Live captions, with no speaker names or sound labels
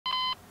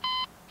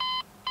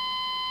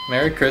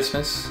Merry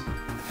Christmas.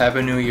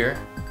 Happy New Year.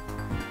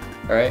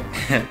 Alright.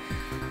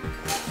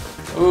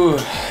 Ooh.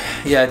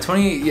 Yeah,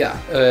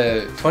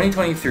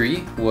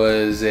 2023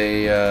 was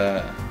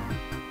a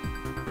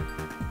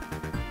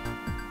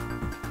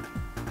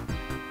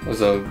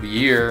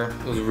year.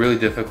 It was really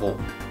difficult.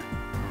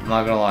 I'm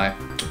not gonna lie.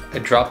 I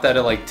dropped out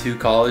of like 2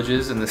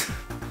 colleges, and this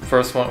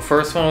first one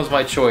was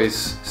my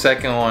choice.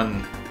 Second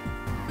one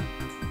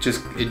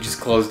it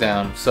just closed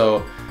down.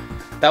 So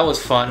that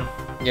was fun,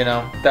 you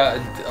know. That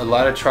a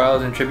lot of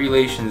trials and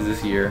tribulations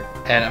this year.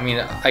 And I mean,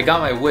 I got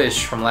my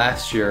wish from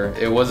last year.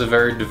 It was a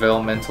very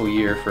developmental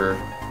year for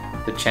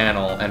the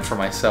channel and for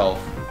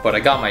myself, but I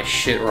got my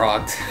shit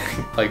rocked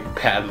like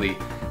badly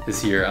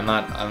this year. I'm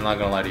not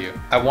gonna lie to you.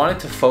 I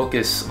wanted to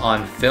focus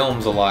on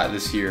films a lot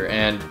this year,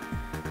 and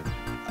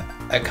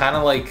I kind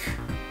of like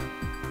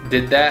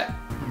did that,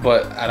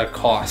 but at a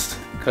cost,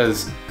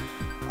 because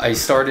I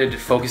started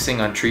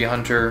focusing on Tree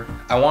Hunter.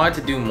 I wanted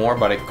to do more,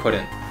 but I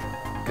couldn't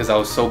because I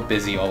was so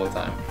busy all the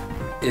time.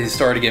 It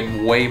started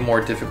getting way more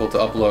difficult to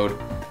upload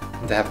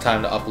and to have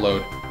time to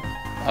upload.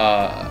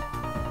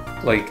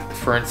 Like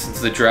for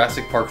instance, the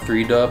Jurassic Park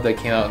 3 dub that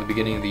came out in the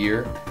beginning of the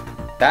year,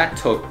 that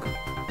took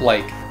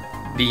like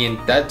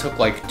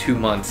 2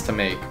 months to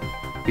make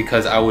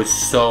because I was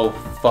so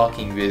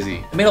fucking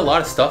busy. I made a lot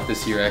of stuff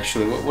this year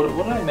actually. What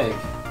did I make?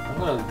 I'm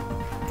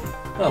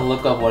gonna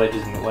look up what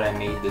I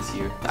made this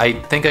year. I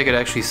think I could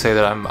actually say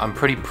that I'm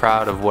pretty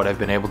proud of what I've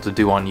been able to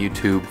do on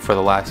YouTube for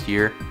the last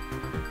year.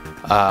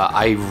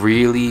 I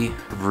really,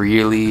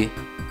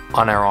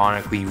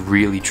 unironically,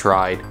 really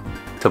tried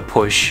to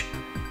push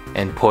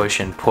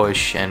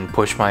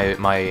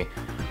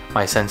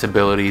my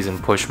sensibilities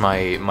and push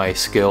my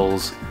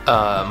skills.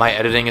 My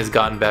editing has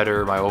gotten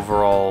better. My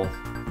overall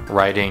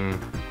writing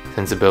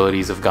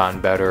sensibilities have gotten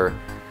better.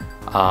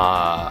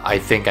 I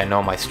think I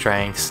know my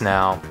strengths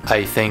now.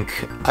 I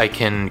think I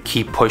can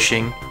keep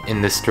pushing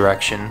in this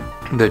direction.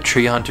 The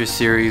Tree Hunter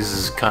series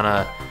is kind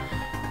of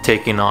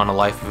taking on a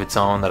life of its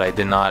own that I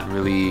did not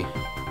really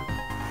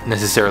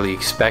necessarily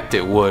expect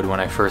it would when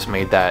I first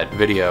made that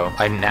video.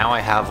 Now I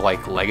have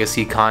like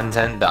legacy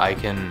content that I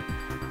can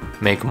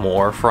make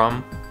more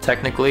from,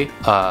 technically.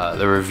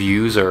 The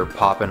reviews are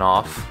popping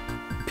off.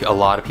 A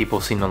lot of people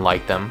seem to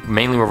like them,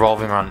 mainly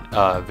revolving around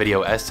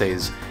video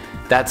essays.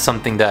 That's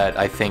something that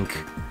I think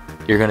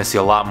you're gonna see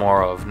a lot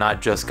more of,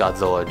 not just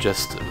Godzilla,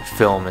 just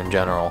film in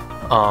general.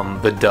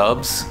 The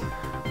dubs,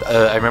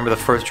 I remember the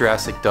first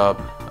Jurassic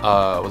dub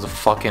was a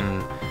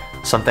fucking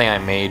something I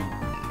made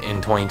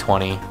in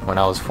 2020 when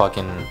I was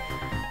fucking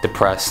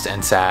depressed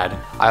and sad.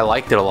 I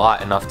liked it a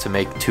lot enough to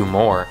make 2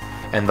 more,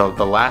 and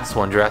the last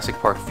one,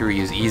 Jurassic Park 3,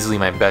 is easily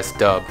my best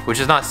dub, which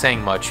is not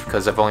saying much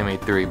because I've only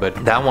made 3, but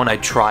that one I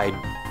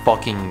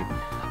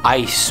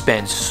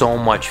spent so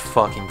much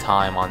fucking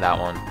time on that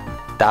one.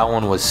 That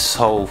one was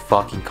so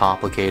fucking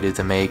complicated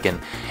to make,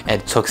 and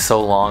it took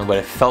so long, but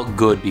it felt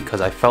good because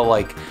I felt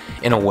like,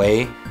 in a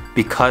way,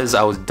 because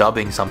I was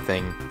dubbing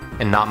something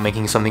and not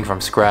making something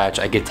from scratch,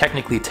 I could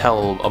technically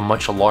tell a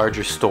much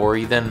larger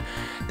story than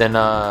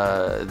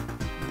I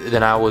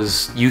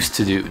was used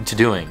to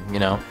doing, you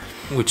know?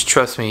 Which,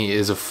 trust me,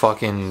 is a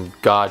fucking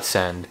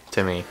godsend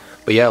to me.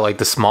 But yeah, like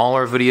the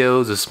smaller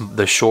videos,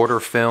 the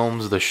shorter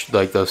films,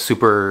 like the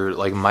super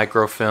like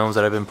micro films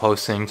that I've been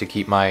posting to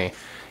keep my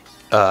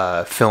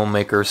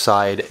filmmaker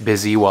side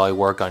busy while I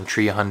work on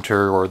Tree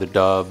Hunter or the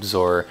dubs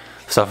or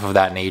stuff of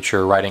that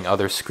nature, writing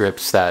other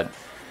scripts that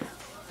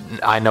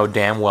I know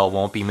damn well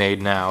won't be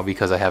made now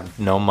because I have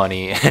no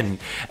money and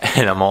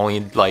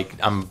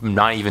I'm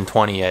not even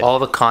 20 yet. All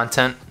the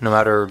content, no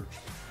matter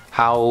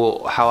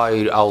how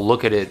I'll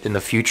look at it in the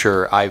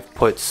future, I've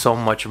put so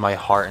much of my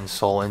heart and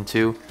soul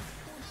into.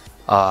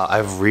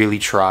 I've really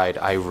tried.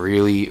 I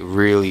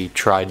really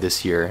tried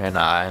this year, and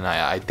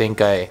I think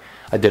I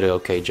did an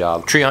okay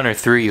job. Tree Hunter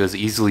 3 was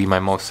easily my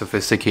most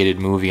sophisticated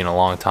movie in a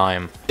long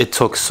time. It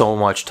took so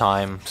much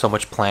time, so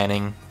much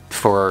planning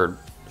for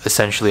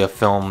essentially a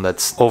film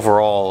that's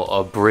overall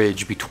a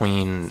bridge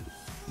between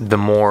the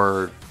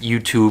more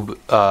YouTube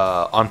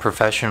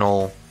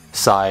unprofessional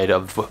side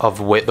of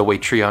the way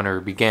Tree Hunter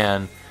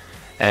began,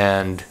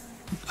 and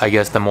I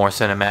guess the more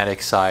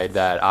cinematic side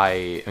that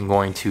I am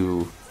going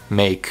to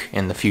make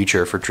in the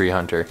future for Tree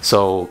Hunter.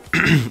 So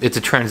it's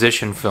a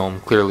transition film,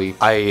 clearly.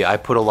 I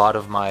put a lot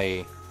of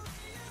my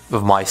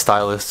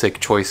stylistic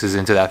choices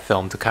into that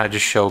film to kind of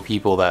just show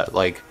people that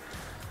like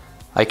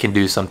I can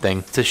do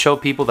something. To show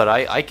people that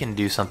I can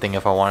do something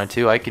if I wanted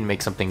to. I can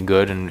make something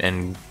good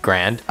and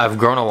grand. I've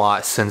grown a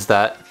lot since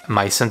that.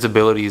 My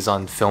sensibilities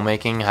on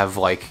filmmaking have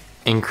like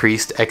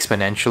increased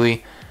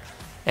exponentially,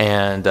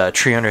 and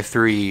Tree Hunter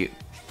 3,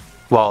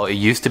 while it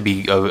used to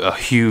be a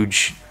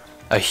huge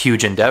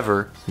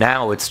endeavor,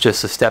 now it's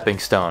just a stepping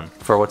stone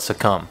for what's to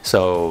come.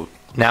 So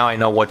now I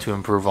know what to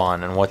improve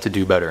on and what to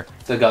do better.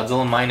 The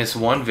Godzilla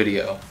 -1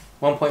 video,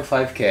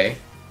 1.5k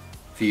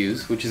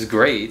views, which is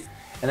great.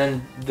 And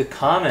then the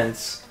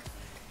comments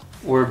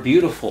were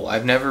beautiful.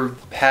 I've never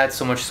had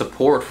so much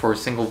support for a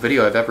single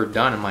video I've ever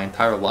done in my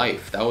entire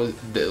life. That was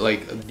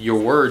like, your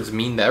words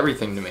mean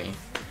everything to me.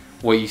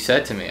 what you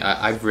said to me.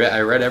 I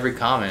read every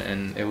comment,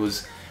 and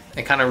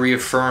it kind of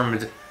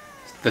reaffirmed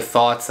the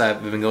thoughts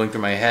that have been going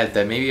through my head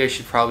that maybe I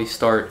should probably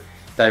start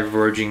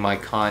diverging my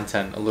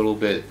content a little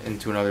bit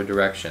into another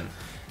direction.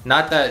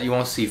 Not that you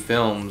won't see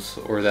films,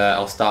 or that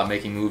I'll stop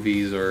making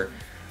movies, or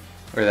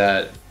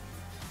that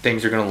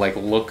things are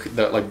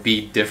gonna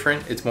be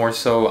different. It's more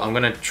so I'm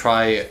gonna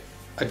try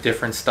a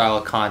different style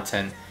of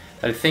content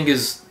that I think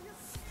is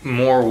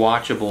more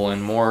watchable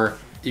and more,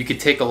 you could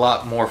take a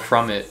lot more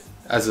from it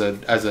as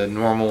a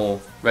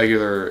normal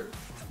regular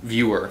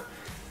viewer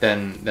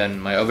than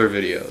my other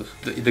videos.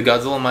 The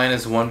Godzilla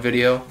 -1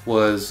 video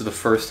was the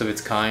first of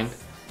its kind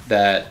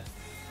that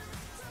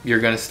you're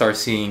gonna start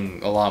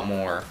seeing a lot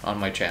more on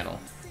my channel.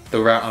 The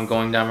route I'm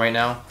going down right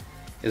now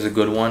is a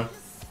good one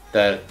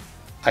that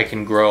I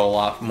can grow a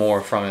lot more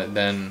from it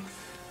than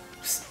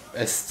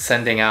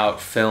sending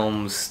out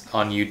films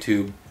on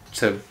YouTube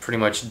to pretty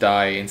much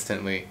die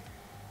instantly.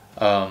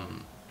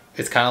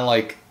 It's kind of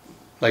like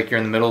you're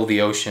in the middle of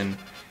the ocean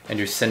and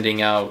you're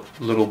sending out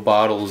little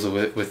bottles of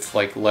it with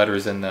like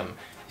letters in them.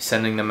 You're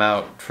sending them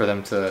out for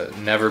them to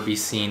never be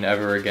seen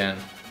ever again.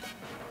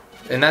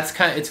 And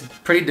it's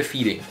pretty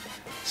defeating.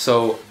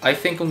 So I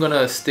think I'm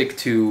gonna stick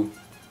to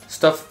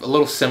stuff a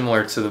little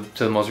similar to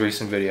the most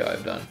recent video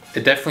I've done.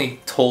 It definitely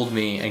told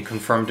me and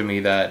confirmed to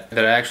me that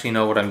I actually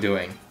know what I'm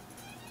doing,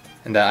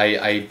 and that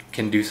I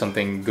can do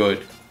something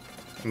good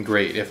and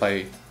great if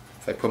I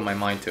put my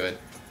mind to it,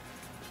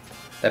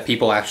 that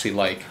people actually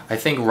like. I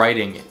think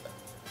writing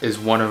is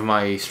one of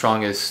my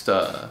strongest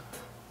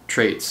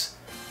traits.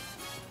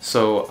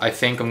 So I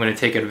think I'm going to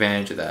take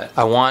advantage of that.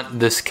 I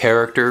want this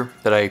character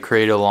that I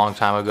created a long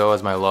time ago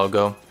as my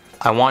logo.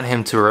 I want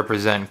him to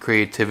represent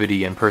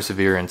creativity and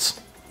perseverance.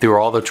 Through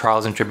all the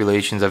trials and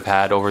tribulations I've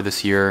had over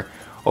this year,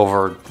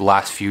 over the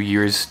last few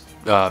years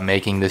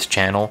making this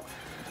channel,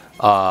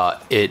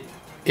 it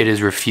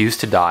has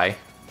refused to die.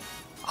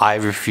 I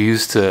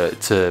refuse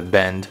to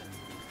bend.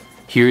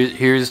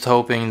 Here's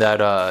hoping that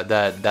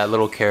that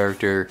little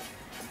character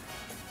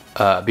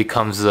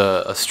becomes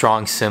a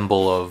strong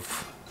symbol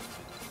of,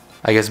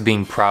 I guess,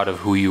 being proud of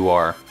who you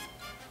are.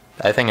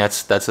 I think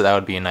that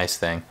would be a nice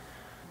thing.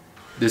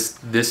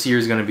 This year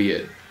is gonna be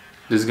it.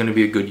 This is gonna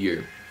be a good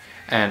year,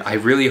 and I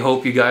really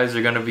hope you guys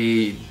are gonna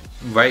be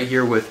right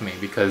here with me,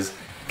 because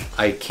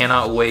I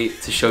cannot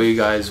wait to show you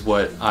guys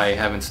what I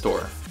have in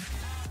store.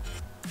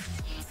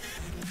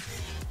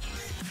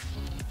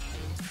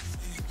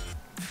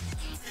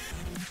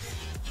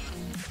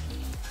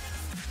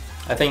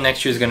 I think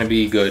next year is gonna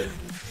be good.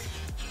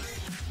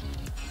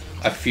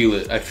 I feel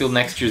it. I feel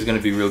next year is gonna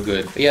be real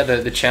good. But yeah,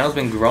 the channel's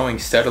been growing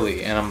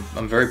steadily, and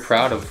I'm very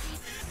proud of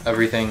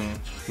everything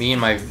me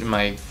and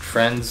my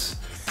friends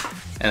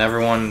and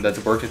everyone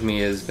that's worked with me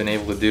has been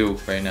able to do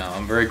right now.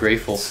 I'm very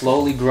grateful.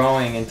 Slowly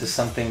growing into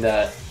something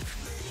that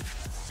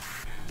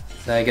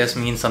I guess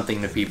means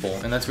something to people,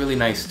 and that's really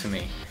nice to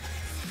me.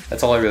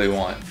 That's all I really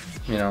want,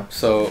 you know.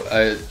 So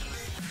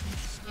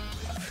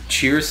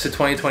cheers to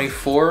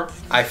 2024.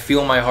 I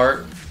feel my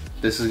heart.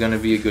 This is gonna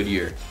be a good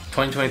year.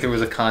 2023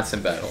 was a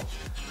constant battle,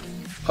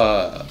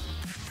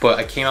 but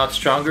I came out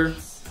stronger.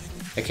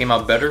 I came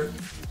out better,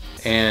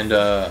 and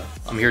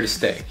I'm here to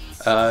stay.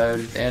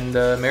 And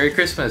Merry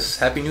Christmas,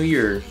 Happy New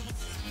Year.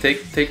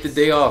 Take the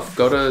day off.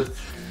 Go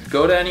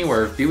to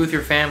anywhere. Be with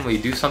your family.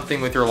 Do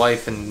something with your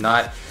life, and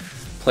not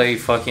play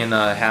fucking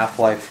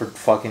Half-Life for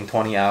fucking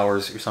 20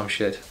 hours or some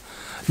shit.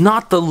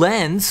 Not the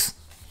lens.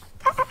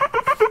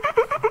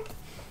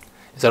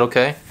 Is that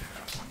okay?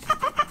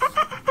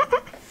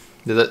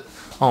 Did that?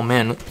 Oh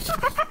man.